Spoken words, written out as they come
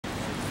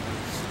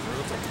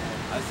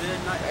Isaiah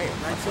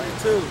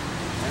 19:2.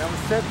 And I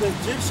will set the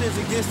Egyptians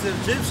against the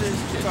Egyptians,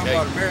 you're talking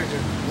about America,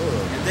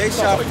 and they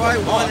shall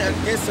fight one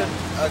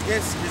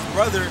against his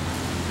brother,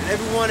 and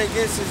everyone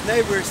against his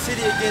neighbor, city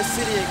against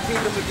city, and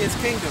kingdom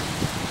against kingdom.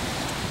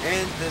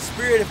 And the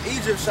spirit of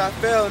Egypt shall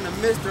fail in the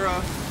midst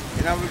thereof,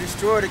 and I will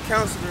destroy the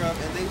counsel thereof,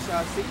 and they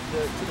shall seek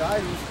to the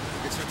idols,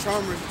 and to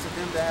charmers, and to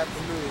them that have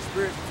familiar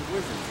spirits, and to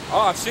wizards.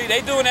 Oh, see,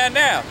 they doing that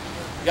now.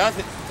 Y'all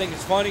think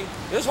it's funny?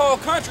 This whole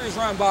country is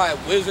run by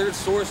wizards,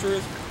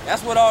 sorcerers.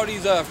 That's what all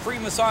these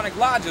Freemasonic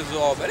lodges are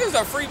all about. There's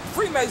a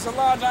Freemason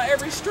lodge on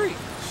every street.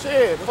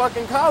 Shit,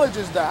 fucking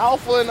colleges, the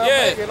Alpha and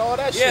Omega and all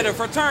that shit. Yeah, the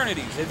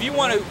fraternities. If you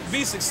want to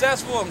be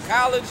successful in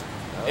college,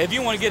 if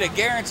you want to get a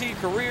guaranteed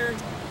career,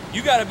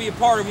 you got to be a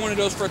part of one of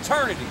those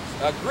fraternities,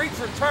 a Greek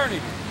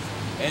fraternity.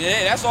 And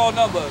that's all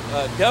number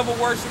devil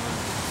worshipers,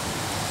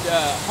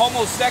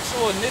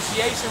 homosexual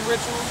initiation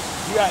rituals.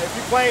 Yeah, if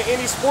you play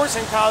any sports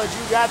in college,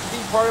 you got to be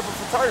part of a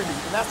fraternity,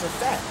 and that's a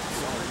fact.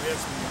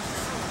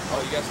 Oh,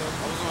 you got something?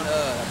 I was on,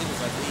 I think it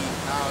was like the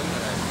E-How, you know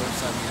that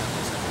website,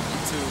 it's like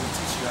YouTube,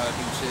 teach you how to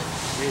do shit.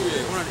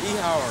 Yeah. One of the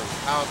E-How or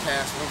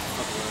Howcast, whatever the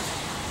fuck it was.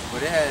 But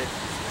they had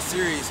a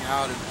series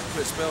how to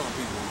put a spell on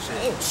people and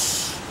shit. Oh,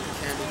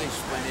 can't do things,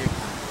 explain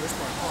everything.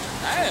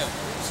 Damn.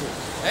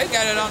 They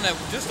got it on that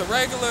just a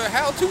regular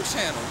how-to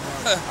channel.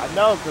 I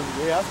know, because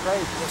that's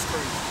crazy. That's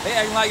crazy. They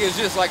acting like it's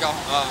just like a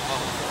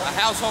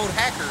household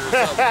hacker or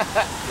something.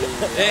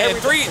 And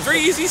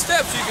three easy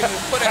steps you can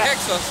put a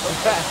hex on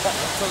something. I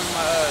was telling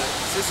my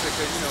sister,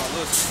 because you know,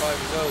 my little sister 5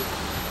 years old,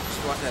 she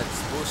watched that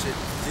bullshit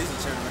Disney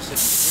channel, that shit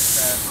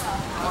witchcraft.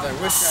 I was like,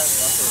 witchcraft?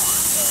 I said,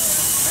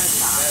 magic,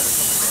 bad or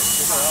something like that.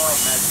 She said, oh,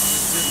 magic,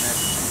 it's good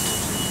magic.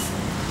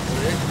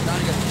 But now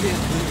you got the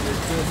kids believing there's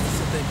good,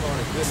 something called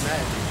a good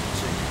magic.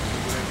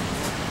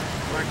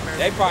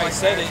 They probably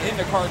said it in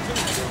the cartoon.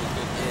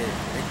 Yeah,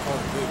 they call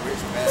it good,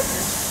 rich, bad,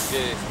 rich.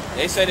 Yeah,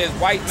 they said it's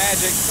white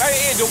magic.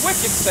 Hey, the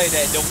Wiccans say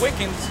that. The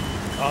Wiccans,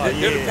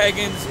 they're the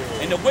pagans,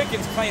 and the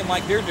Wiccans claim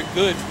like they're the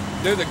good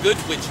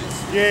witches.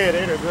 Yeah,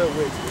 they're the good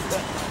witches.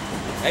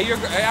 Hey,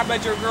 I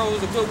bet your girl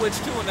was a good witch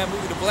too in that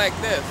movie, The Black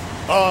Death.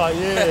 Oh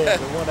yeah,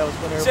 the one that was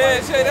putting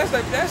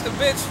everybody. That's the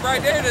bitch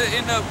right there that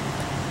end up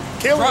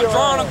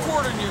drawing a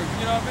quarter in you.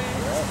 You know what I mean?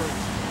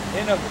 Yeah.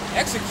 End up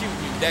executing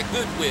you, that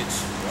good witch.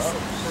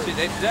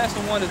 That's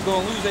the one that's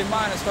going to lose their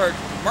mind and start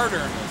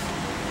murdering us.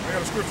 I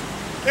got a scripture.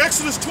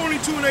 Exodus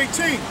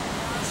 22:18.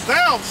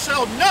 Thou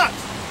shalt not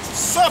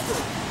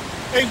suffer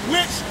a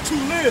witch to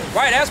live.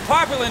 Right, that's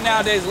popular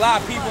nowadays. A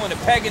lot of people into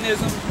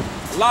paganism.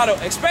 A lot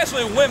of,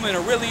 especially women,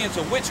 are really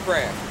into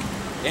witchcraft.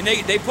 And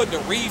they put the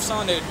wreaths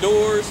on their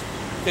doors.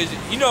 Because,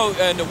 you know,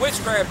 in the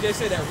witchcraft, they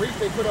say that wreath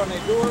they put on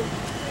their door,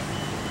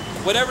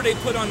 whatever they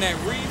put on that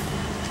wreath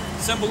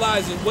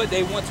symbolizes what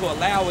they want to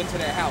allow into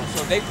their house.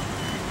 So they,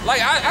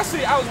 like I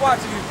was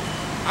watching,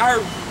 I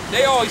heard,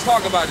 they always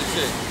talk about this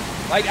shit.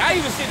 Like I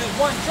even see this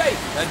one chick,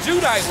 a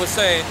Judite was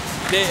saying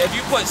that if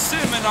you put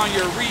cinnamon on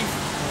your wreath,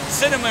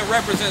 cinnamon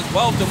represents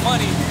wealth and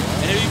money,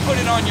 and if you put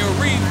it on your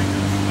wreath,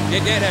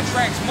 that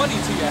attracts money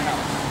to your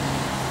house.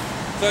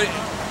 So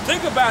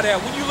think about that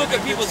when you look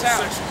at people's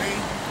house. Section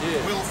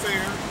 8,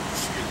 welfare,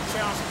 she getting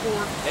child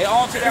support. They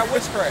all into that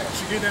witchcraft.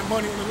 She getting that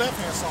money on the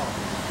left-hand side.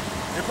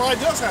 It probably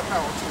does have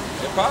power to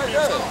it. It probably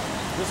does.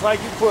 Just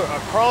like you put a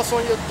cross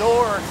on your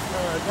door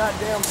and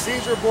goddamn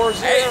Caesar Borgia.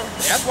 Hey,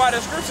 that's why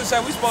the scripture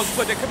said we're supposed to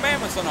put the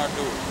commandments on our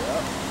door.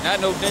 Yep. Not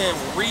no damn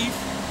wreath.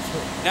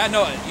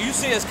 You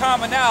see it's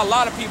common now, a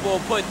lot of people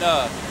are putting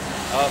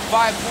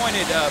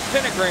five-pointed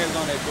pentagrams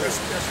on their door. That's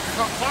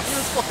popular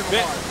as fucking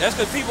alive. That's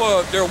because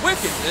people, they're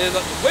Wiccan.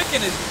 Wiccan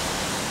is,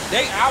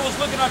 I was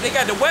looking up, they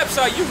got the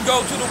website, you can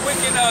go to the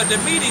Wiccan, the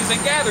meetings and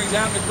gatherings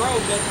out in the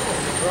Grove.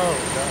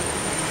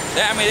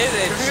 I mean,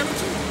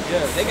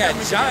 they got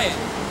giant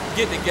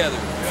get-together.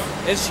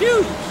 Yep. It's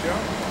huge. Yep.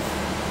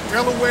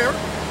 Delaware.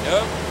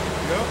 Yep.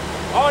 Yep.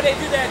 Oh, they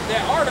did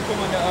that article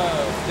in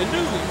the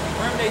news.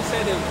 Remember they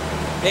said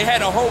they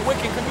had a whole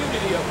Wiccan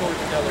community up north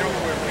in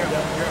Delaware.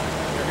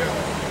 Yeah.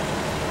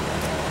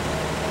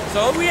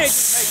 So we ain't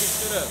just making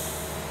shit up.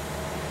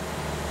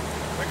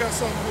 I got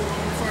something cool. Let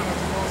me find out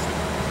tomorrow.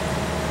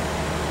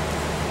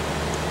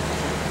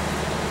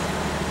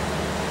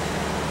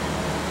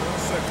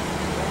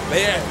 But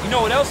yeah, you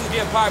know what else is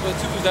getting popular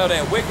too is that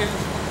Wiccans.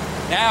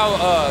 Now,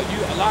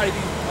 a lot of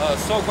these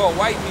so-called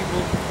white people,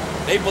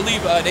 they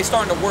believe they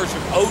starting to worship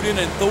Odin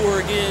and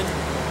Thor again.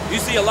 You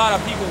see a lot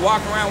of people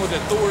walking around with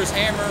a Thor's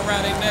hammer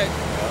around their neck.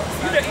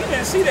 You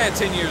didn't see that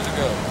 10 years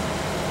ago.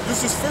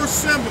 This is 1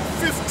 Samuel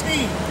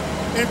 15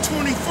 and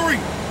 23.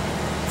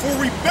 For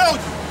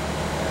rebellion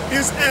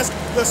is as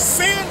the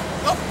sin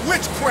of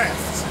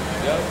witchcraft,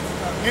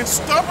 and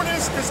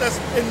stubbornness is as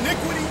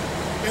iniquity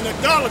and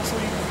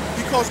idolatry.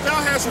 Because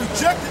thou hast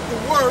rejected the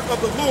word of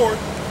the Lord,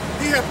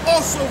 he hath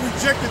also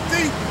rejected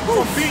thee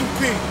from being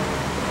king.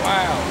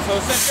 Wow. So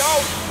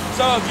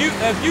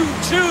if you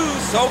choose,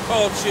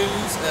 so-called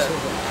choose,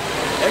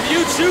 if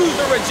you choose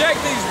to reject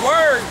these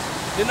words,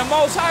 then the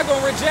Most High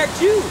gonna reject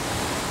you.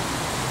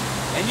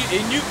 And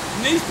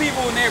these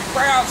people in their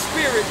proud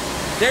spirit,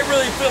 they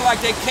really feel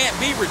like they can't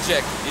be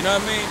rejected. You know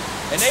what I mean?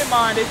 In their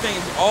mind, they think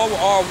all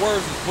our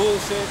words is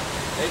bullshit.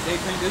 They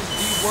think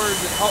these words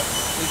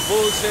is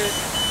bullshit.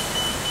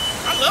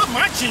 I love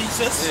my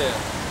Jesus. Yeah.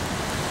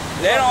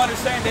 They don't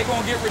understand they're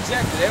going to get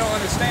rejected. They don't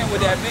understand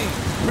what that means.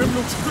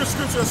 Remember the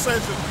scripture that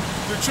says that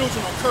your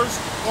children are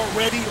cursed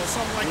already or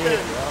something like that?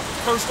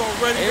 Yeah. Cursed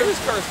already? It is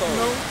cursed already.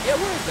 You know? Yeah,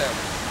 what is that?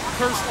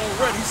 Cursed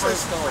already. He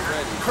says,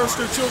 already. Curse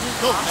their children.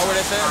 No, know what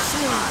it says?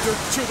 Surely their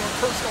children are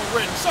cursed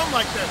already. Something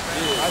like that, man.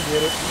 Yeah. I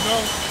get it. You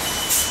know?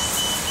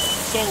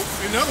 So,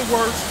 in other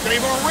words,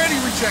 they've already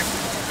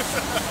rejected.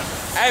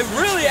 Hey,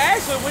 really,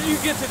 actually, when you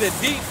get to the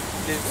deep,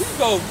 we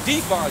go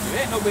deep on you.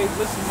 Ain't nobody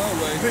listening no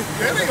way.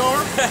 There they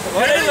are.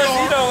 Well, they listen,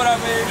 you know what I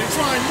mean? They're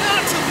trying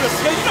not to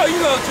listen. Cause you know, you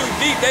go too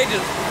deep,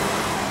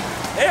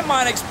 their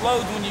mind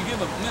explodes when you give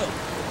them milk.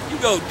 You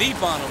go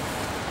deep on them,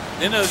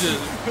 then they'll just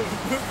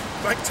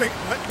lactose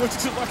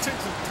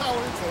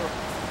intolerance or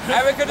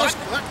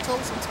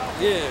lactose intolerance.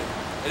 Yeah,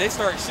 and they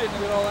start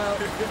shitting it all out.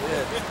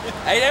 Yeah.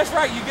 Hey, that's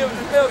right. You give them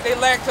the milk, they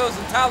lactose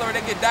intolerant,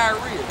 they get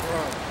diarrhea.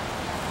 Right.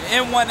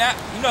 In one out,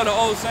 you know the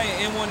old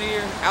saying, in one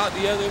ear, out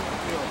the other.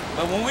 Yeah.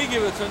 But when we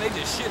give it to them, they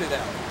just shit it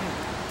out.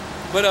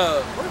 But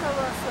what did I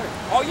last say?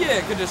 Oh yeah,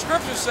 because the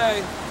scriptures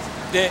say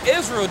that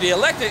Israel, the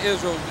elected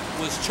Israel,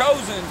 was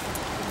chosen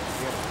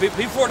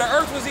before the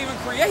earth was even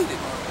created.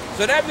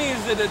 So that means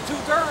that the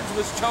 2/3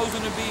 was chosen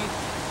to be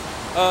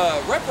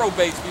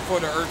reprobates before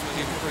the earth was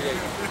even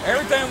created.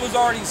 Everything was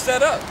already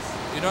set up.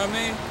 You know what I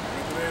mean?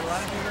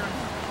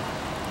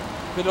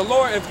 Because the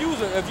Lord, if you're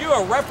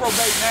a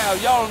reprobate now,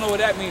 y'all don't know what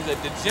that means. A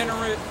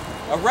degenerate.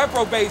 A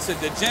reprobate's a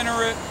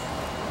degenerate.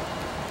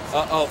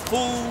 A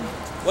fool.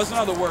 What's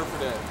another word for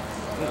that?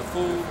 A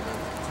fool.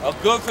 A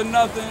good for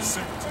nothing.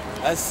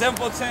 A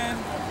simpleton.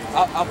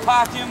 A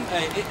pockum.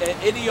 An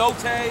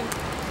idiote.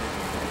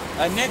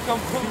 A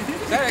nincompoop.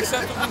 Is that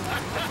acceptable?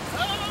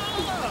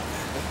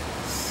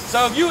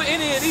 So if you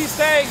any of these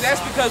things,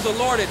 that's because the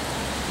Lord had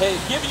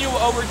given you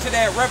over to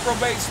that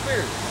reprobate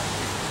spirit.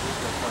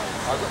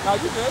 No,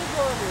 you good.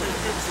 Go ahead.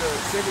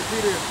 It's 2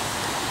 Peter.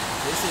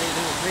 They say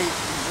they were made.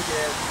 You look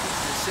at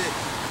the shit.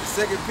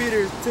 2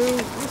 Peter 2.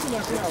 What's your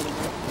nationality,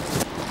 man?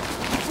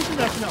 What's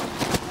your nationality?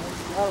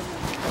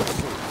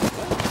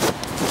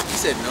 He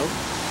said no.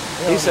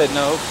 He said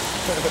no.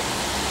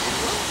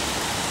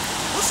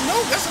 What's no?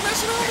 That's a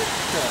nationality?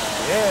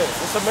 Yeah,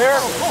 it's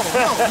America.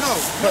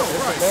 No,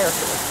 right.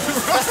 America.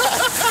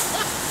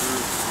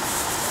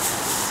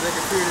 2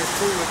 Peter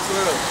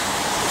 2:12.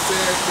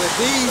 Says, but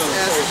these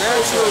as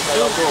natural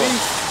brute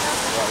beasts.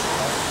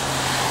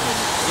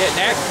 Yeah,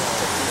 natural.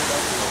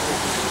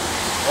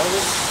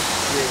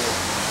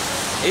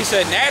 He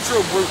said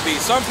natural brute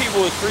beasts. Some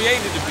people are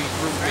created to be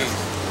brute beasts.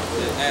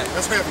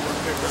 That's heavy right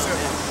there. That's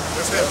heavy.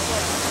 That's heavy.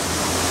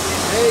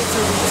 Made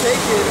to be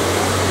taken.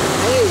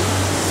 Made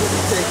to be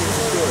taken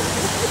to court.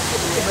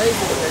 Made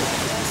for that.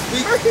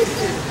 Speak.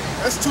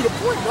 That's to the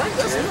point, right?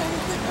 That's the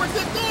only thing. Break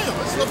that down.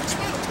 That's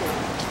self-explanatory.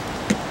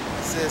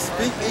 Says,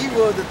 speak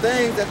evil of the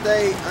things that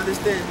they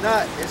understand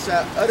not, and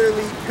shall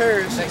utterly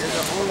perish in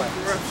their own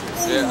corruption.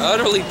 They're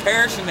utterly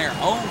perish in their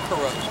own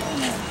corruption.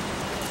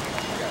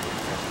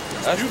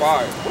 That's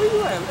fire. Where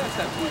you at? That's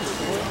that Peter,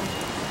 boy.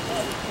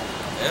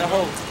 That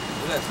whole.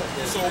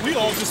 So we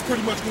all just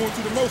pretty much going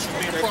through the motions,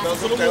 being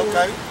prophets of the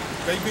Lord.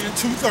 They being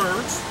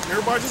 2/3.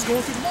 Everybody just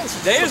going through the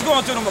motions. They is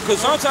going through them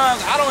because sometimes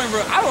I don't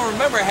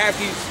remember half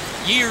these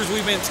years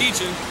we've been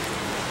teaching.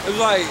 It was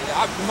like,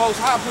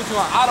 most high put you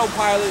on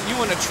autopilot, you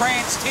in a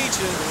trance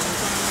teaching.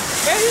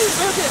 Man, he's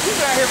been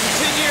out here for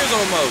 10 years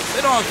almost.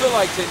 It don't feel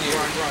like 10 years.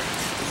 Right.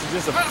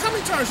 How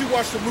many times you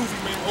watched the movie,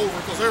 man, over?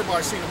 Because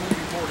everybody's seen a movie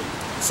more than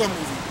some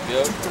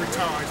movie, 2-3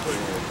 times. But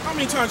how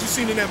many times you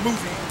seen in that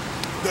movie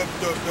the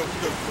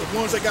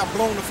ones that got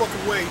blown the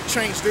fucking way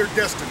changed their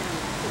destiny?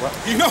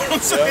 You know what I'm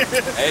saying?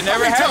 It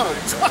never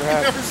happened. I've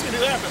never seen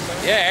it happen, man.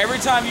 Yeah, every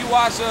time you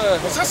watch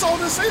Because that's all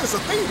this is,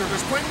 a theater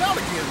that's playing out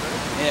again, man.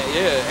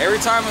 Yeah.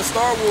 Every time in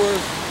Star Wars,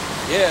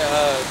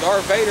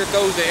 Darth Vader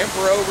throws the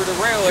Emperor over the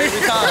rail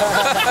every time.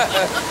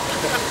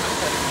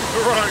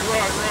 Right.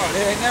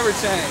 Yeah, it never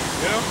changed.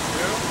 Yeah.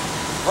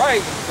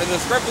 Right, and the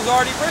script was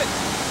already written.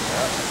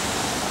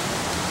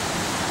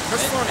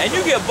 That's funny. And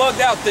you get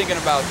bugged out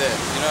thinking about that,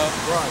 you know?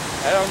 Right.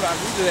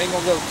 We just ain't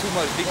gonna go too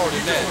much deeper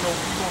than that. You're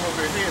going over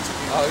their heads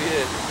again. Oh,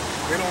 yeah.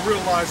 They don't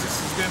realize this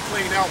has been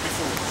played out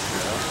before.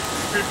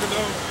 Yeah. You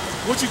know?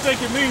 What you think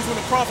it means when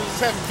the prophet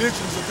is having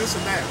visions of this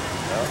and that?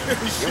 Yeah.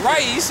 You're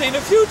right, he's seen the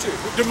future.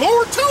 The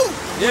Lord too.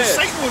 Yeah.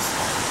 When Satan was,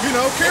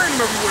 carrying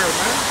him everywhere,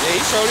 man. Yeah,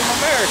 he showed him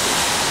America.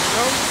 You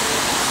know?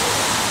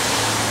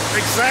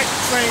 Exact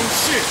same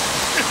shit.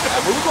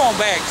 But we're going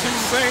back to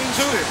same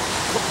shit.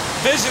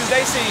 Visions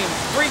they seen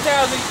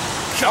 3,000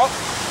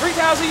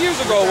 years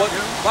ago.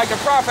 Like the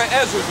prophet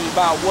Ezra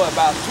was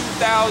about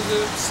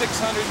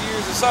 2,600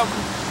 years or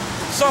something,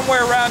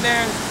 somewhere around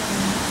there.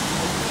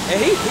 And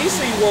he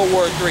seen World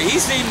War III. He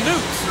seen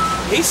nukes.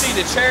 He seen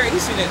the chariot. He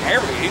seen it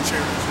everything.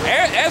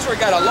 Ezra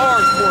got a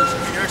large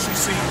portion. He actually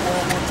seen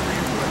World War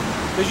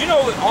III.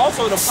 Because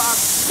also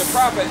the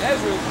prophet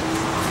Ezra,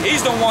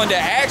 He's the one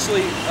that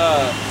actually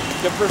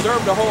that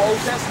preserved the whole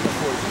Old Testament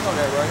for us. You know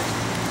that, right?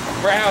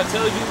 Remember how it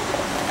tells you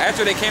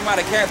after they came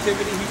out of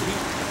captivity, he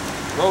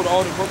wrote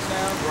all the books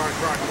down? Right.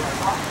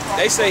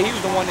 They say he was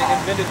the one that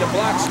invented the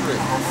block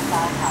script.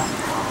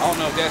 I don't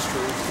know if that's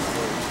true.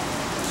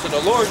 So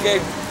the Lord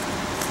gave,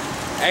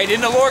 hey,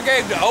 then the Lord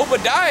gave the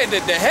Obadiah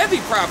the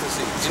heavy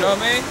prophecy. You know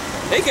what I mean?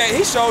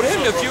 He showed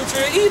him the future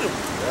of Edom.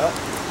 Yeah.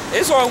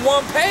 It's on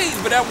one page,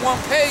 but that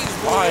one page,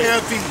 boy,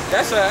 Heavy.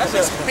 that's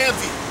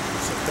Heavy.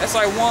 that's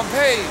like one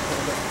page.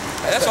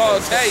 That's all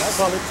it takes.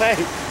 That's all it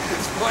takes.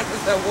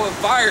 That one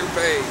fire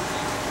page.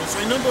 This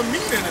ain't nothing but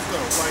meat in it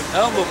though. Like,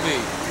 Number me.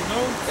 you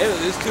know?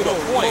 It's to the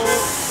point.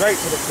 Straight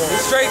to the point.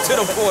 It's straight to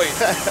the point.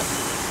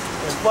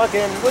 And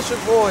fucking, what's your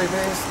boy,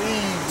 man?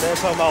 Steve, man,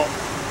 talking about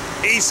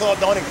Esau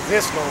don't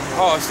exist no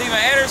more. Oh, Steven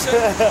Anderson?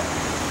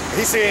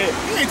 He said,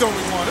 He ain't the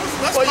only one.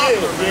 That's well, yeah,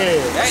 popular, man.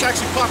 yeah. That's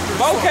actually popular.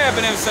 Vocab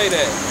and them say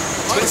that.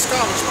 A lot of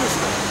scholars push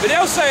that. But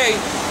they'll say,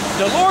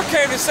 the Lord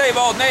came to save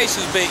all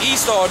nations, but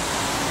Esau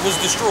was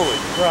destroyed.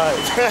 Right.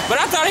 But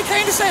I thought he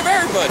came to save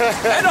everybody.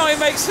 That don't even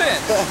make sense.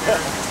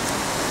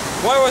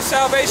 What was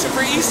salvation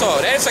for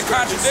Esau? That's a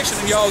contradiction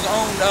in y'all's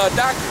own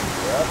doctrine.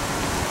 Yeah.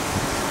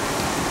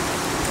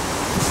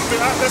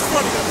 That's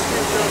funny that the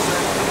scripture does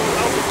that.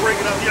 I was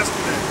breaking up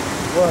yesterday.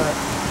 What?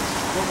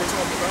 What we're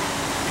talking about.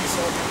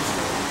 Esau being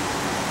destroyed.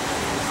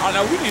 I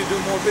know we need to do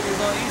more videos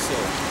on Esau.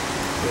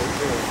 Yeah,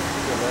 we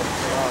can let it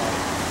slide.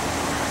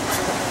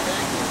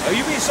 Oh,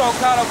 you be so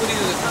caught up with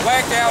these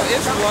whacked out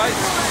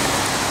Israelites.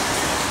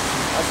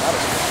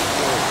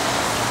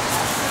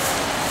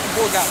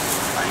 Boy got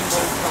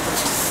rainbow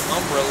covered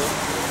umbrella.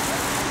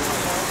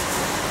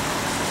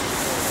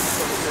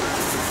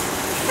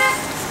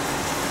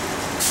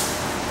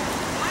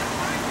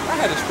 I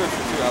had a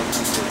scripture too I was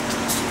going to say.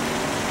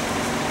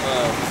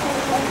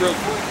 Real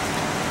quick.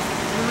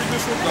 You read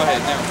this one? Go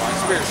ahead, never mind.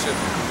 Spirit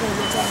shifting.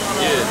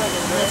 Yeah.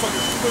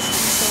 Motherfuckers pushing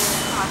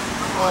Esau.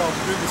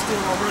 Been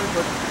destroyed already,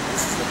 but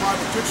this is the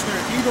Bible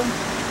dictionary. Edom.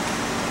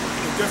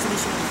 The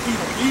definition of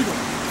Edom. Edom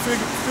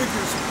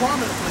figures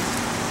prominently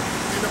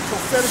in the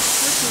prophetic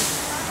scriptures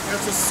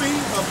as a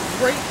scene of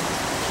great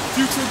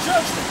future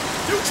judgment.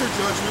 Future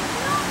judgment.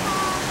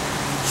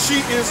 She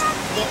is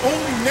the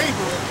only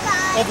neighbor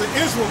of the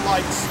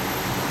Israelites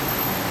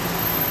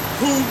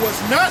who was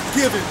not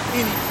given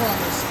any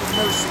promise of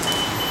mercy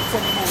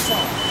from the Most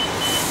High.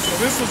 So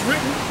this was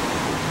written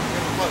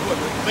in what,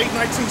 late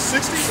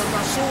 1960s, I'm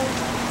not sure.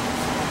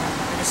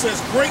 And it says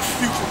great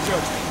future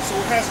judgment. So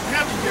it hasn't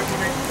happened yet when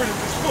they printed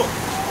this book.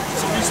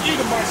 So these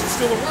Edomites are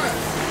still around.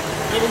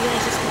 They're the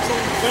ones that's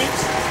controlling the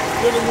banks.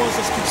 They're the ones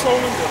that's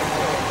controlling the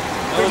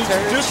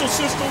judicial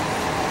system.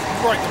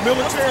 Right, the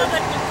military.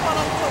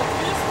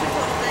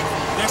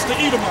 That's the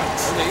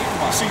Edomites. The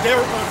Edomites. See,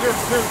 they're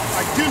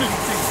identity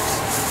thieves.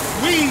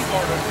 We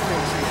are the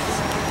real thieves.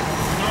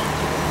 You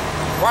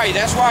know? Right,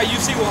 that's why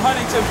you see with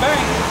Huntington Bank,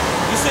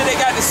 you see they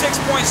got the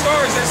 6-point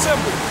stars, that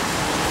symbol.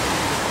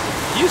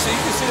 You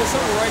can see the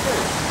symbol right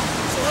there.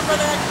 So what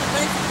brother actually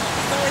basically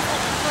he's always on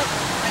the front.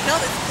 I know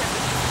this because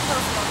he's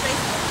posting on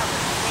Facebook how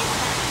much they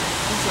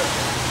Who's that?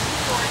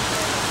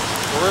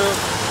 For real?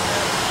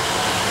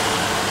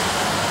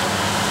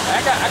 I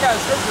got a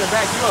scripture to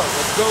back you up.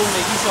 Let's go into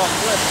Esau and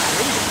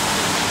blessing.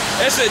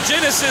 It's at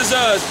Genesis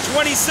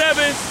 27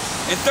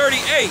 and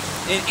 38.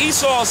 And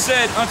Esau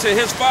said unto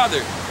his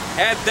father,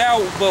 Had thou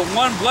but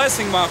one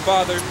blessing, my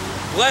father,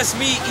 bless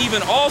me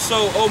even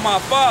also, O my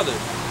father.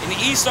 And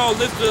Esau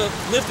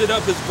lifted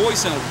up his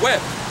voice and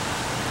wept.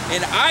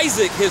 And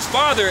Isaac his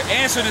father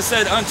answered and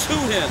said unto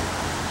him,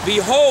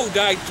 Behold,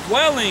 thy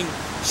dwelling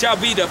shall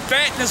be the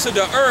fatness of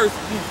the earth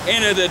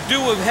and of the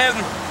dew of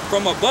heaven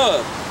from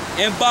above.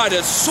 And by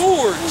the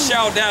sword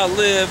shalt thou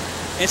live,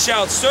 and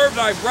shalt serve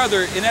thy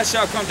brother, and that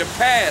shall come to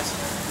pass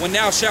when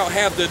thou shalt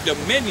have the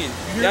dominion.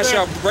 Thou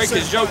shalt break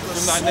his yoke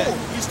from thy neck.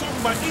 He's talking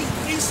about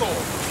Esau,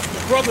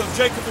 the brother of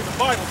Jacob in the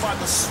Bible, by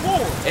the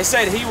sword. It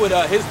said he would,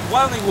 his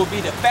dwelling would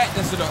be the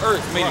fatness of the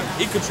earth, meaning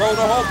he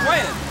controlled the whole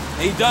planet.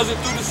 And he does it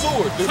through the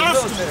sword, through the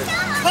military.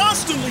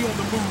 Constantly on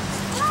the move,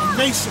 from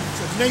nation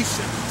to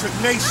nation to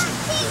nation,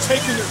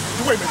 taking their,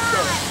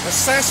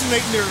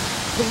 assassinating their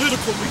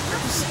political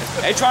leaders.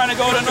 They trying to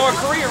go to North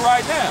Korea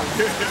right now.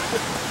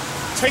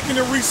 Taking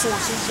their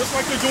resources, just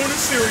like they're doing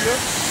in Syria.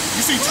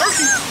 You see,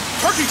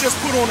 Turkey just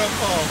put on an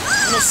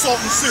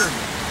assault in Syria.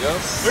 Yep.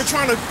 They're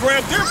trying to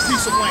grab their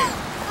piece of land.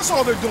 That's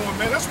all they're doing,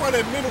 man. That's why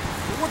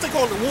what they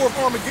call the War of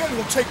Armageddon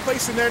will take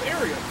place in that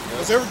area.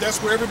 Because that's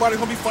where everybody's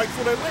going to be fighting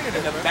for that land.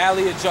 In the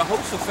Valley of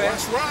Jehoshaphat.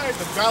 That's right,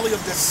 the Valley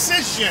of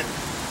Decision.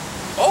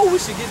 Oh, we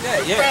should get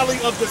that, The Valley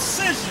of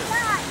Decision.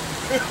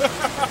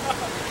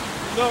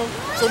 You know,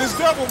 so this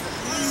devil,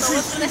 he's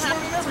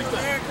running everything.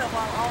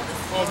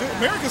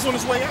 America's on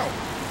its way out.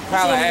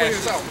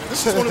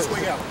 This is on its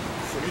way out.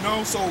 You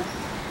know, so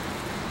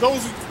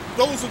those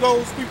are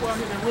those people out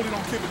here that really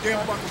don't give a damn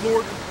about the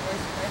Lord.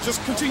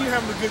 Just continue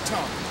having a good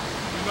time.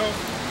 You know,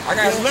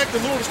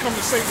 the Lord is coming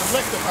to save the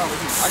elect out of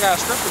here. I got a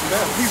scripture for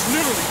that. He's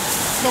literally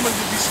coming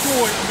to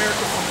destroy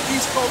America from the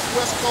East Coast,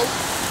 West Coast,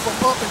 from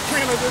up in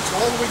Canada to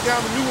all the way down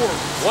to New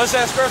Orleans. What's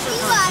that scripture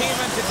from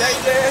Demon today,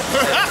 Dad?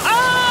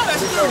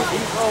 That's good. He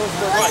owns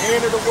the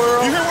end of the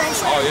world. You hear what I'm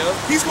saying? Oh,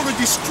 yeah. He's going to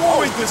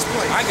destroy this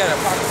place. I got a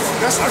pocket.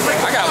 That's the lake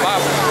of I got a fire.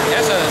 Bible.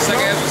 That's a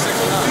second Ezra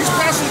 6:9. These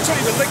pastors will tell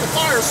you the lake of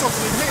fire is something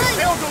in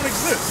hell. Hell don't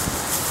exist.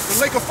 The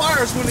lake of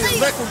fire is when the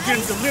elect were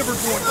getting delivered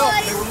going up.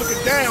 They were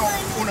looking down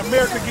on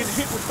America getting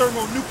hit with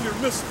thermonuclear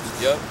missiles.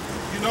 Yep.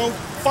 You know,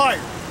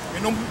 fire.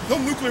 And them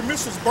nuclear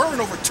missiles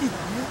burn over 2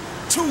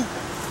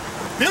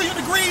 billion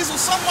degrees or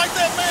something like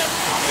that, man.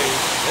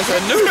 It's a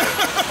nuke.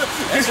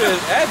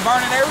 That's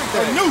burning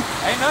everything. A nuke.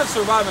 Ain't nothing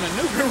surviving a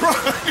nuke.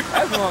 Right.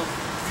 That's one.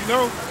 You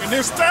know, and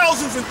there's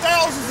thousands and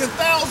thousands and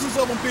thousands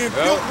of them being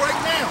built right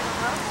now,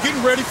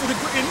 getting ready for the.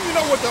 And you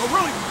know what?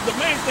 The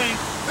main thing,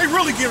 they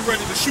really getting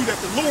ready to shoot at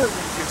the Lord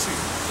when he gets here.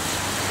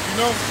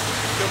 You know,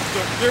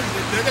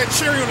 that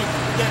cherry on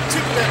that tip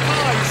of that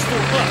pie is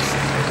for us,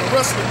 the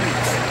rest of the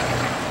meats.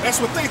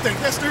 That's what they think.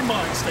 That's their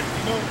mind state.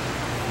 You know,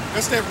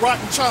 that's that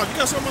rotten child. You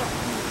got something about?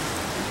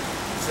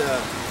 It's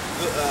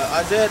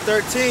Isaiah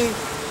 13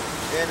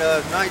 and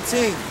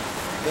 19.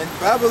 In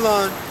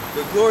Babylon,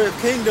 the glory of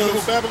You know kingdoms.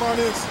 who Babylon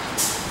is?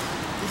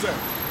 Who's that?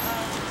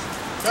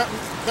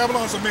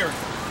 Babylon's America.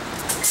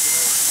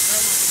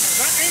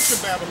 Not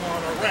ancient Babylon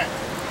or Iraq.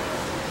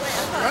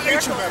 Not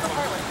ancient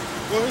Babylon.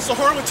 Well, it's a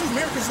harlot too.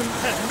 America's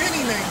had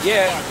many names.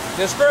 Yeah,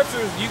 the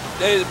scriptures,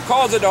 it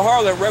calls it the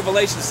harlot,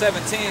 Revelation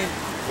 17,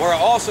 where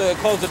also it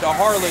calls it the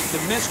harlot, the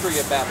mystery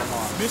of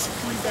Babylon.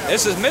 Mystery Babylon.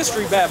 This is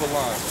mystery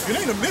Babylon. It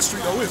ain't a mystery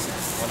though, is it?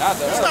 Well, not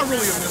the It's not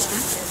really a mystery.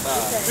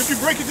 If you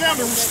break it down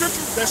to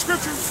that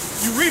scripture,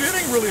 you read it,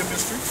 ain't really a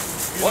mystery.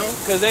 You know?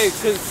 Because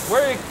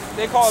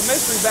they call it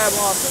mystery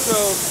Babylon too,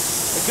 though,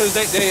 because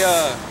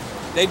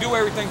they do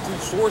everything through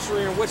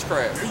sorcery and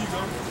witchcraft. There you go.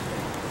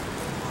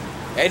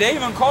 And they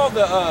even call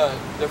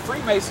the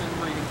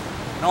Freemasonry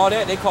and all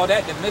that. They call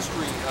that the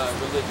mystery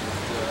religion.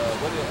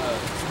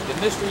 The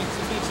mystery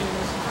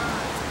teachings.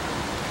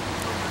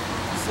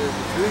 It says,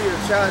 the beauty of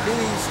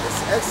Chaldees, its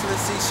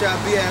excellency shall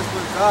be as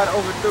when God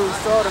overthrew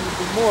Sodom and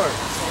Gomorrah.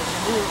 So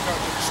the Lord got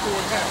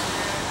destroyed how?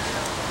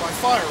 By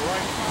fire,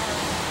 right?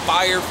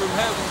 Fire from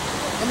heaven.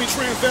 How many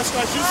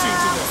transvestites you seen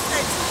today?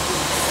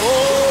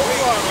 Oh,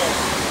 wow.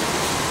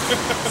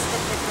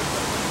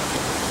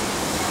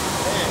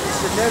 It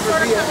should never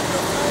be a...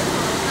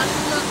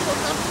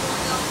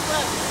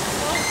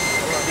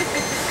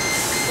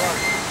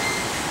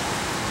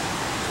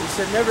 It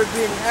should never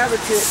be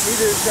inhabited,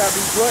 neither shall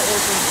be dwelt in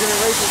from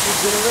generation to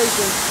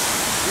generation.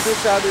 Neither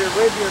shall the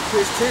Arabian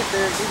pitch tent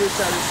there, neither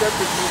shall the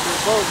shepherd move their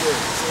bow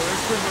there. So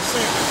it's pretty much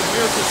saying that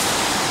America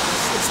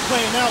is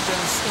playing out that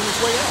it's on its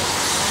way out.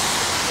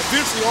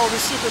 Eventually, all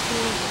this shit they're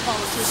doing, the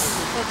politicians,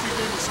 the country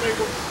being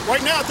stable.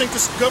 Right now, I think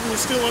this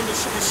government's still under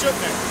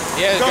shutdown.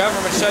 Yeah, the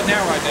government's shut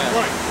down right now.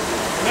 Right.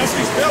 And that's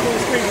these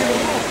devils can't get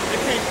along.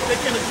 They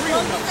can't agree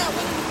on nothing.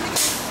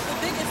 The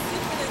biggest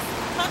secret is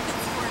puppets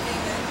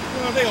coordinated.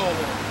 Well, they all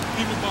are.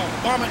 Even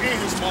Obama and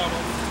his mama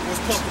was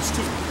puppets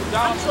too.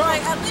 Donald Trump.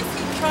 At least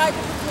he tried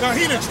to. No,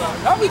 he didn't try.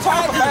 Don't be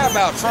talking bad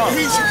about Trump.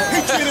 He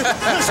did it.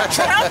 Listen,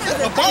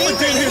 Obama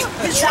did his.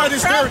 He tried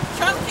his very.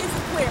 Trump keeps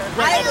it clear.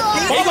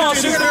 Obama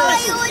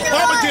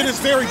did his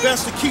very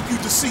best to keep you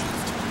deceived.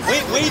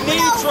 We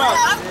need Trump.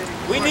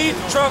 We need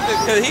Trump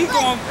because he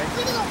gonna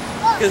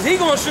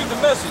shoot the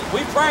missiles.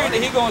 We praying that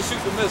he gonna shoot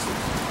the missiles.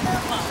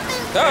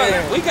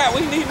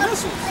 We need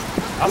missiles.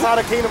 That's how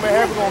the kingdom of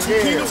heaven gonna Two get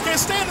here. kingdoms can't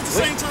stand at the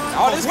same time.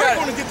 All this We're got-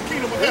 going to get the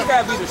kingdom of This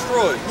heaven. gotta be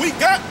destroyed.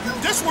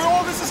 That's where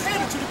all this is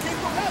headed, to the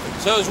kingdom of heaven.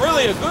 So it's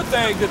really a good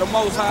thing that the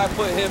Most High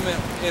put him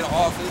in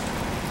office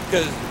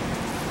because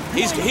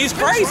he's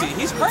crazy.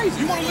 He's crazy.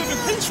 You want to live in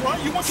peace, right?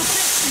 You want your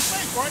kids to be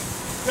safe, right?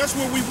 That's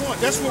what we want.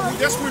 That's where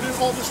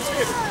all this is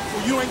headed.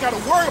 Well, you ain't got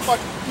to worry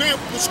about, man,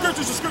 the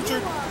scripture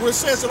where it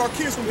says that our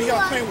kids will be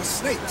out playing with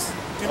snakes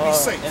and be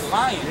safe. And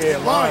lions. Yeah,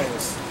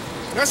 Lions.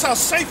 That's how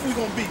safe we're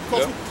going to be.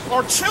 Because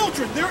our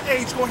children, their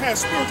age, going to have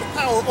spiritual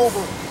power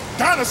over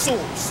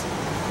dinosaurs.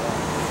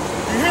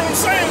 You hear what I'm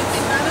saying?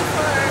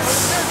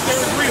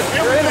 They're real.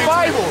 They're in the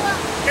Bible.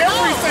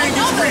 Everything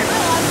is real.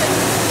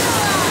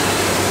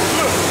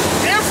 Look,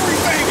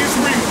 everything is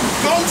real.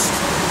 Ghosts,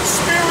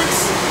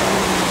 spirits,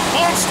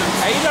 monsters,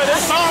 Hey, you know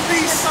this?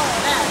 zombies,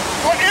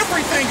 or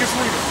everything is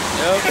real.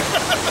 Yep.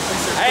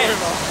 Hey,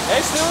 they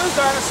still is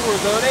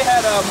dinosaurs though. They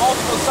had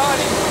multiple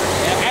sightings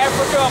in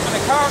Africa, up in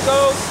the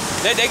Congo.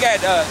 They got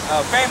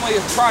a family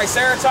of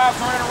triceratops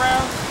running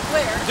around.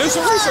 Where? Do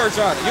some research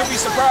on it. You'll be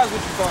surprised what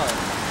you find.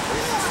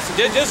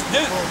 Just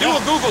do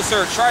a Google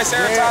search,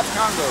 Triceratops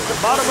Congo. The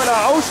bottom of the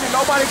ocean,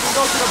 nobody can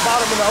go to the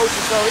bottom of the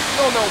ocean, so you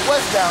don't know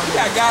what's down You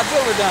there. got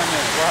Godzilla down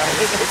there.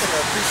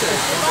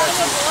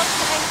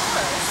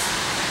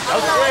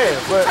 That's yeah,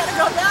 but Trying to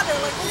go down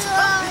there like this.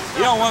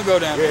 You don't want to go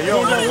down there. yeah, you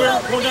don't Going know down where?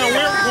 Going down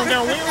where? Going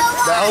down where?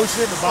 the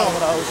ocean, the bottom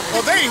of the ocean.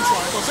 Oh, they ain't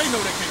trying because they know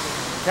they can't go.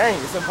 Can't,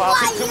 it's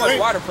impossible. Too much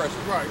water pressure.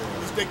 Right.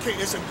 They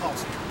can't. It's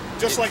impossible.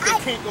 Just like they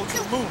can't go to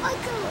the moon.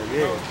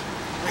 Yeah.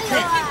 They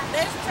can't.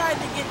 They've tried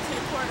to get to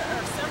the core of the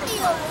earth several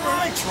times. Well,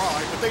 they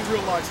tried, but they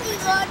realized that they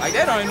can't. Like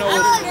they don't even know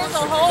what. There's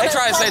a hole They that's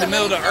try to say the close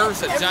middle of the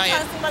earth's a every giant.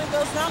 time somebody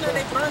goes down there,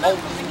 they burn up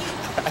from the heat.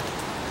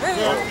 There's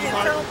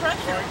internal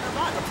pressure in their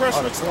body. The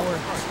pressure is on.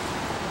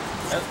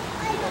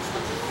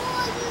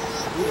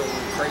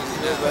 Crazy.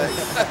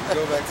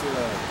 Go back to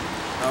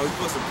we're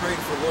supposed to pray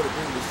for the Lord to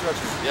bring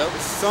destruction. Yep.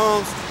 It's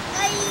Psalms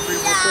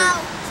 3:3.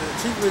 So the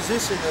chief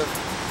musician of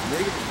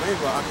maybe I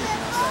can't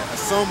pronounce that. A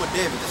Psalm of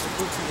David. Just to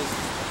prove to you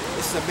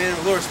this is a man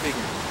of the Lord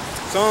speaking.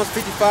 Psalms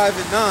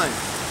 55:9.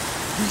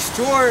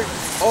 Destroy,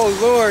 O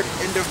Lord,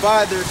 and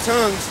divide their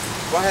tongues,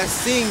 while has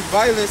seen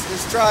violence and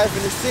strife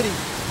in the city.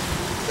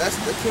 That's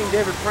the King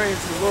David praying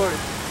to the Lord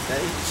that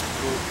he,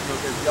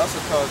 because he also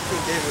called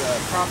King David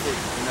a prophet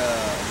in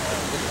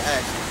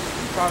Acts.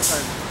 And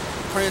prophesying,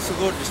 praying to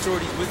the Lord to destroy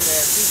these wicked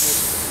ass people.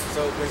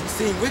 So because he's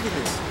seeing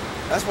wickedness.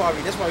 That's why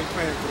we're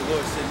praying for the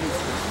Lord to send news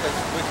because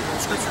it's wicked.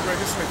 Scripture right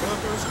here say one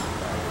person.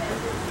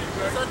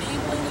 So do you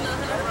believe in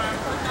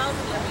 144,000?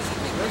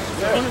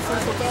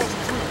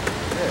 144,000 true.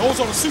 Those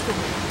are the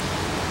supermen.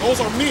 Those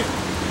are men.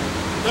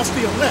 That's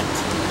the elect.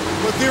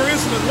 But there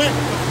is an elect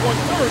of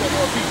 1/3 of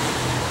our people.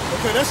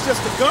 Okay, that's just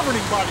the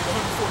governing body, the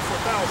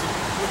 144,000,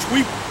 which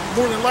we,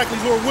 more than likely,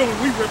 Lord willing,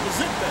 we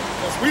represent that.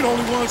 Because we're the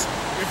only ones,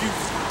 if you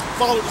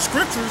follow the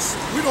scriptures,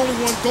 we're the only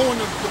ones doing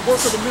the work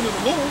of the men of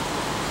the Lord,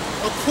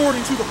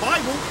 according to the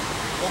Bible.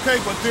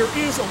 Okay, but there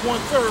is a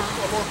 1/3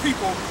 of our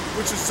people,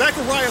 which is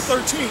Zechariah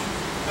 13,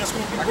 that's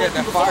going to be brought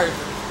through the fire. You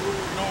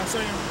know what I'm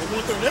saying? The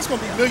 1/3, that's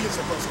going to be millions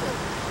of us, though.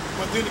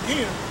 But then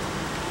again,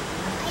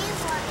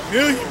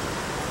 millions.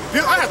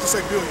 I have to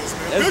say billions,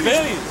 man.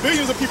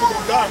 Billions of people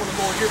gonna die when the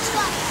Lord gets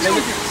them.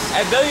 Billions.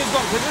 And billions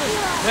gonna be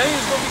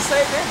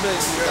saved and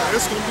billions. Yeah,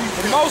 it's gonna be.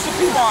 And most of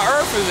the people on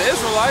earth is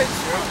Israelites.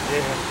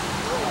 Yeah.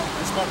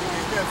 It's about to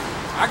get heavy.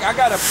 I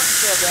got a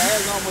precept that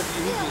has on with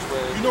you. He just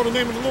read. You know the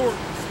name of the Lord?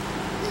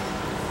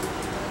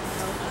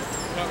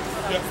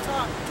 Yeah.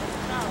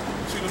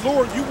 See, the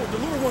Lord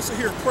wants to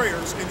hear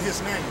prayers in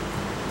His name.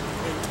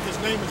 And His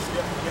name is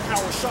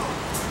Yahweh Shah.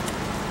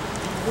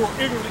 More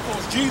ignorantly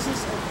calls Jesus,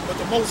 but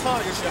the Most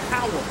High is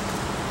Yahweh.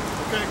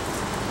 Okay?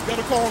 You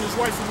gotta call on His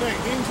rightful name.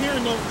 He ain't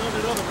hearing none of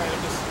that other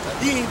madness.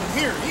 He ain't even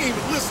hearing. He ain't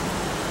even listening.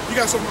 You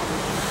got something?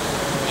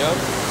 Yep.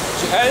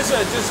 It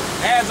just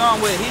adds on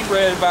what he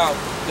read about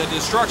the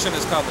destruction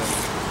is coming.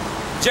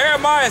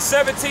 Jeremiah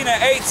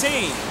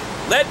 17:18.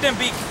 Let them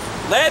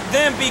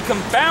be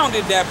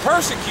confounded that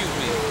persecute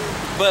me,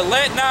 but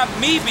let not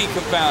me be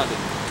confounded.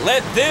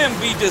 Let them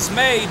be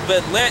dismayed,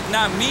 but let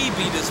not me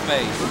be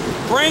dismayed.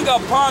 Bring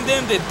upon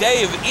them the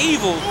day of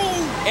evil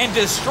and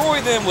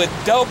destroy them with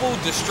double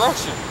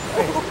destruction.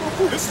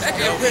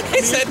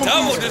 He said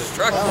double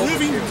destruction. A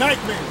living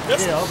nightmare.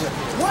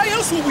 Why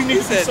else would we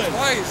need to be saved?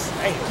 Twice.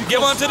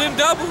 Give unto them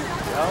double.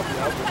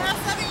 Past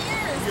 7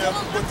 years. Yeah,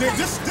 but this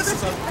is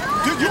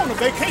you're on a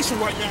vacation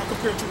right now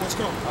compared to what's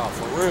coming. Oh,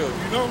 for real.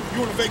 You know,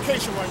 you're on a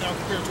vacation right now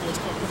compared to what's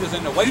coming. We're just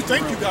in the waiting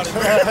room. You think you got it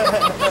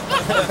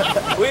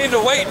bad. We're in the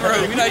waiting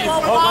room. You know, you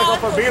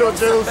for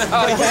Beetlejuice.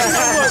 Cry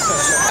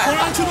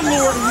unto the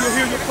Lord and He'll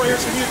hear your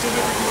prayers and He'll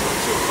deliver you from the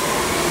children.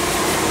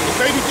 The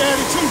baby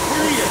daddy too,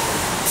 where he at?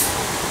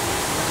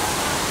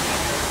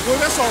 Well,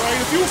 that's all right.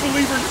 If you're a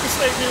believer, you can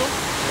stay here.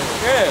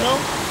 Yeah. You know?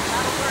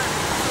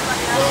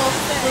 Well,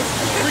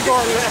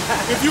 regardless,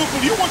 if you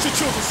want your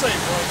children saved,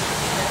 right?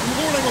 The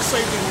Lord ain't gonna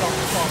save them without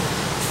the Father.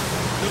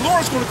 The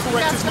Lord's gonna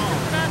correct his mom.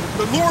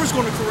 The Lord's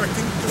gonna correct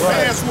him.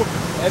 Ass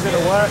whooping. As in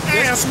a what?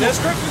 Ass The whooping.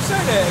 scripture say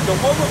that the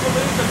woman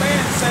believes the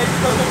man is saved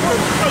because of the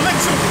woman. Elect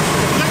children.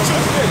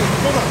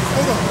 Hold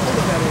on.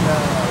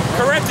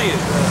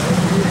 Corinthians.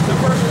 The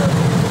first.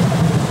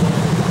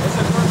 It's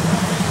the first.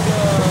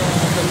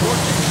 The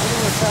Lord.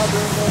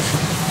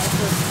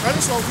 I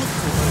just saw looking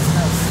for it.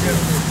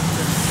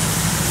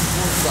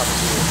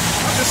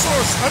 I just saw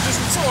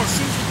her as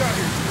soon as we got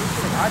here.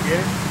 I get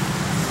it.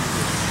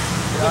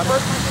 The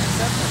first one.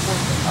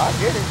 I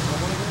get it.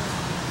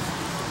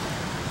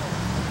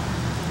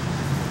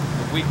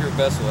 The weaker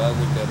vessel. I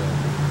looked at it.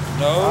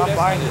 No, that's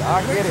not it.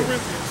 I get it.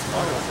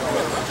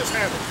 I just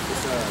have it.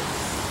 It's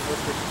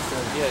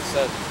Yeah, it's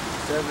 7.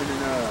 7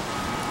 and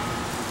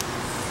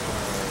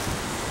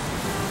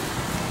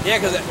Yeah,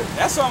 because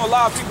that's something a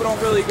lot of people don't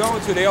really go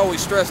into. They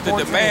always stress the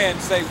demand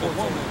saves the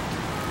woman.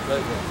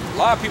 But a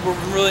lot of people are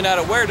really not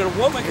aware that a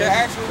woman can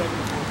actually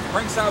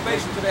bring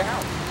salvation to their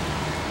house.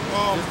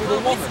 Just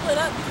through the We woman. split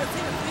up because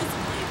he refused to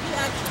believe. He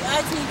actually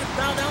asked me to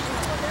bow down to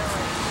him one day.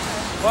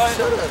 But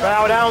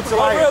Bow down to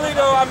but like. really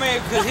though, I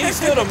mean, because he's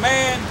still a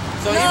man,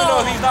 so even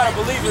though he's not a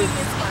believer, He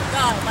is my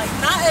God. Like,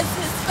 not as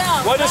his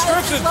spouse. Well, the not as his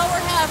scriptures-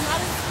 lower half, not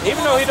as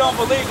even though he don't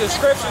believe the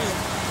scriptures,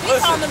 He's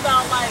listen, talking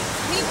about, like,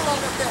 he belongs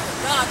up there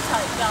with God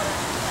type God.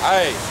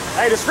 hey,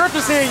 The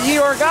scripture said ye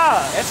are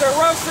God. it's a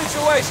rough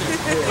situation.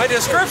 But the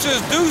scriptures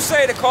do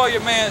say to call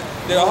your man,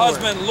 the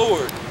husband,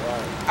 Lord.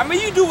 I mean,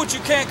 you do what you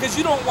can because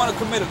you don't want to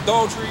commit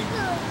adultery.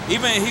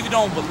 Even if you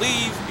don't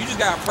believe, you just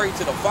got to pray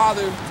to the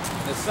Father,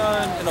 the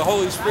Son, and the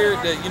Holy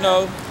Spirit that, you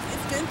know.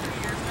 It's been 3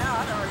 years now.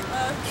 I don't already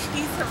love.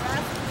 He's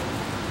harassing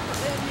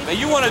me. and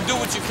you want to do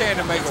what you can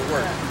to make it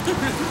work.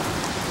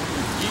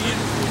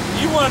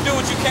 You want to do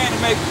what you can to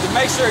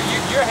make sure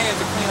your hands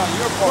are clean on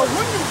your part.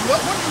 But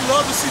wouldn't you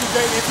love to see the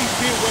day if he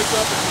did wake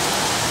up and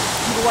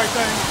do the right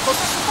thing? Because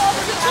that's the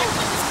father did too.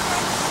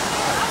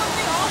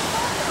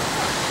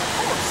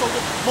 So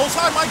the Most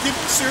High might give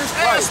him a serious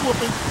ass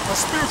whooping, a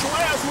spiritual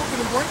ass whooping,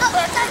 and bring him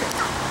back in.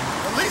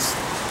 At least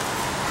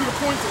to the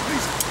point that at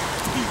least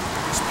he's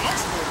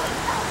responsible,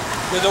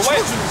 man. The way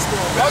children is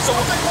going. That's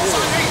what they Most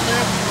High hate,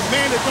 man. A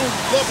man that don't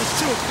love his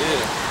children.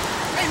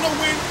 Yeah. Ain't no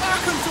way. I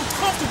couldn't feel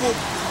comfortable.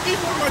 Even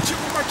when my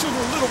children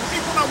were little,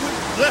 even when I went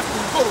left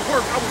and go to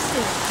work, I was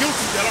feeling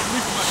guilty that I'm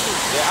leaving my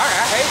children. Yeah,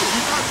 I hate it.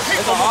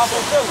 It's an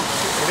awful feeling.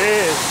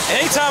 It is.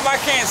 Anytime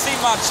I can't see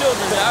my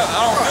children, I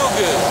don't feel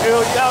good.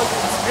 Hell, y'all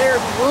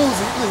scared me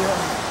losing.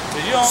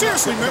 You don't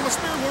Seriously, man, my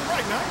spirit went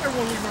right now. I never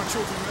want to leave my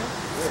children, man.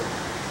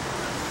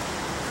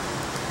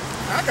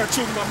 I got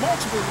children by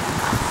multiple.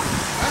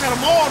 I got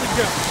them all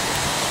together.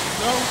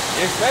 You know?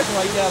 Especially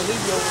when you gotta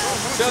leave your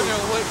children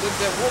with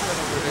that woman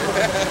over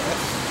there.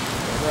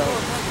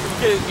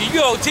 You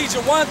go teach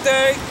them one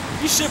thing,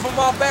 you ship them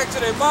all back to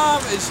their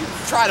mom, and she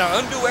try to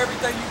undo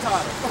everything you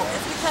taught them.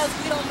 It's because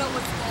we don't know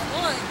what's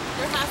going on.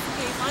 There has to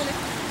be minor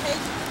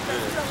communication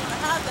because we don't want to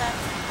have that.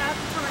 Half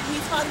the time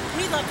he's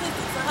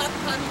autistic, so half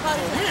the time he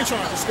probably We ain't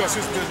trying to discuss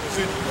his business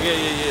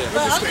anyway. Yeah.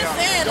 But I'm just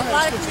saying, a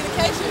lot of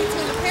communication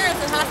between the parents,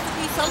 there has to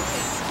be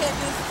something. You can't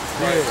just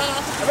run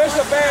off. If it's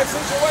a bad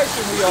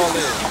situation we all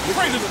in.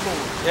 Pray to the Lord.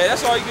 Yeah,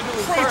 that's all you can do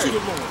is Pray pray. to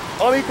the Lord.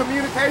 Only And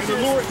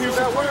communication the Lord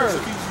hears that your prayers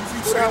word. if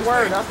you That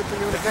word, that's the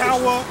communication.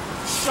 Yahweh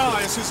Shah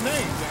is his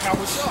name.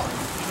 Yahweh Shah,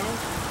 you know?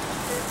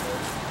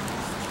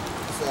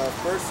 It's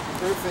 1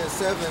 Corinthians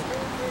 7,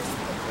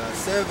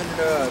 7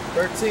 and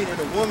 13. And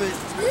a woman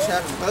which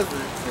hath a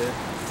husband,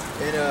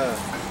 and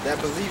that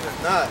believeth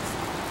not.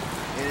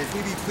 And if he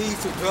be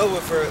pleased to dwell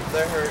with her,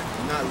 let her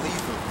not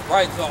leave him.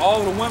 Right, so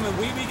all the women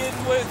we be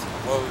getting with,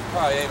 well, it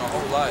probably ain't a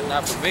whole lot,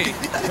 not for me.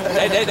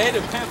 they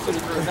the pimps of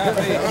the group, not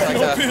me.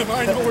 No pimp,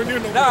 I ain't nowhere near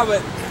no Nah,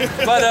 but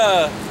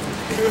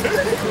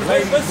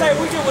let's say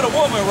we get with a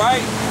woman,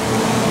 right?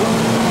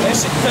 And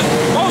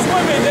most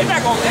women, they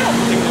don't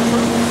believe the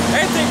truth.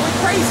 They think we're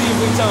crazy if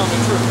we tell them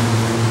the truth.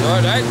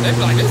 Or they be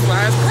like, this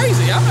guy's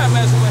crazy. I'm not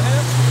messing with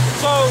him.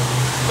 So,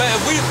 but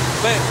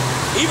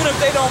even if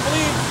they don't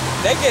believe,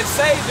 they get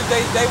saved if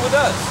they with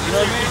us. You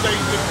know what I mean?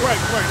 Right.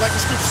 Like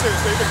the scripture says,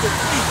 they get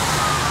peace.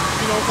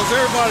 You know, because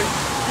everybody,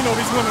 you know,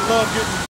 these women love getting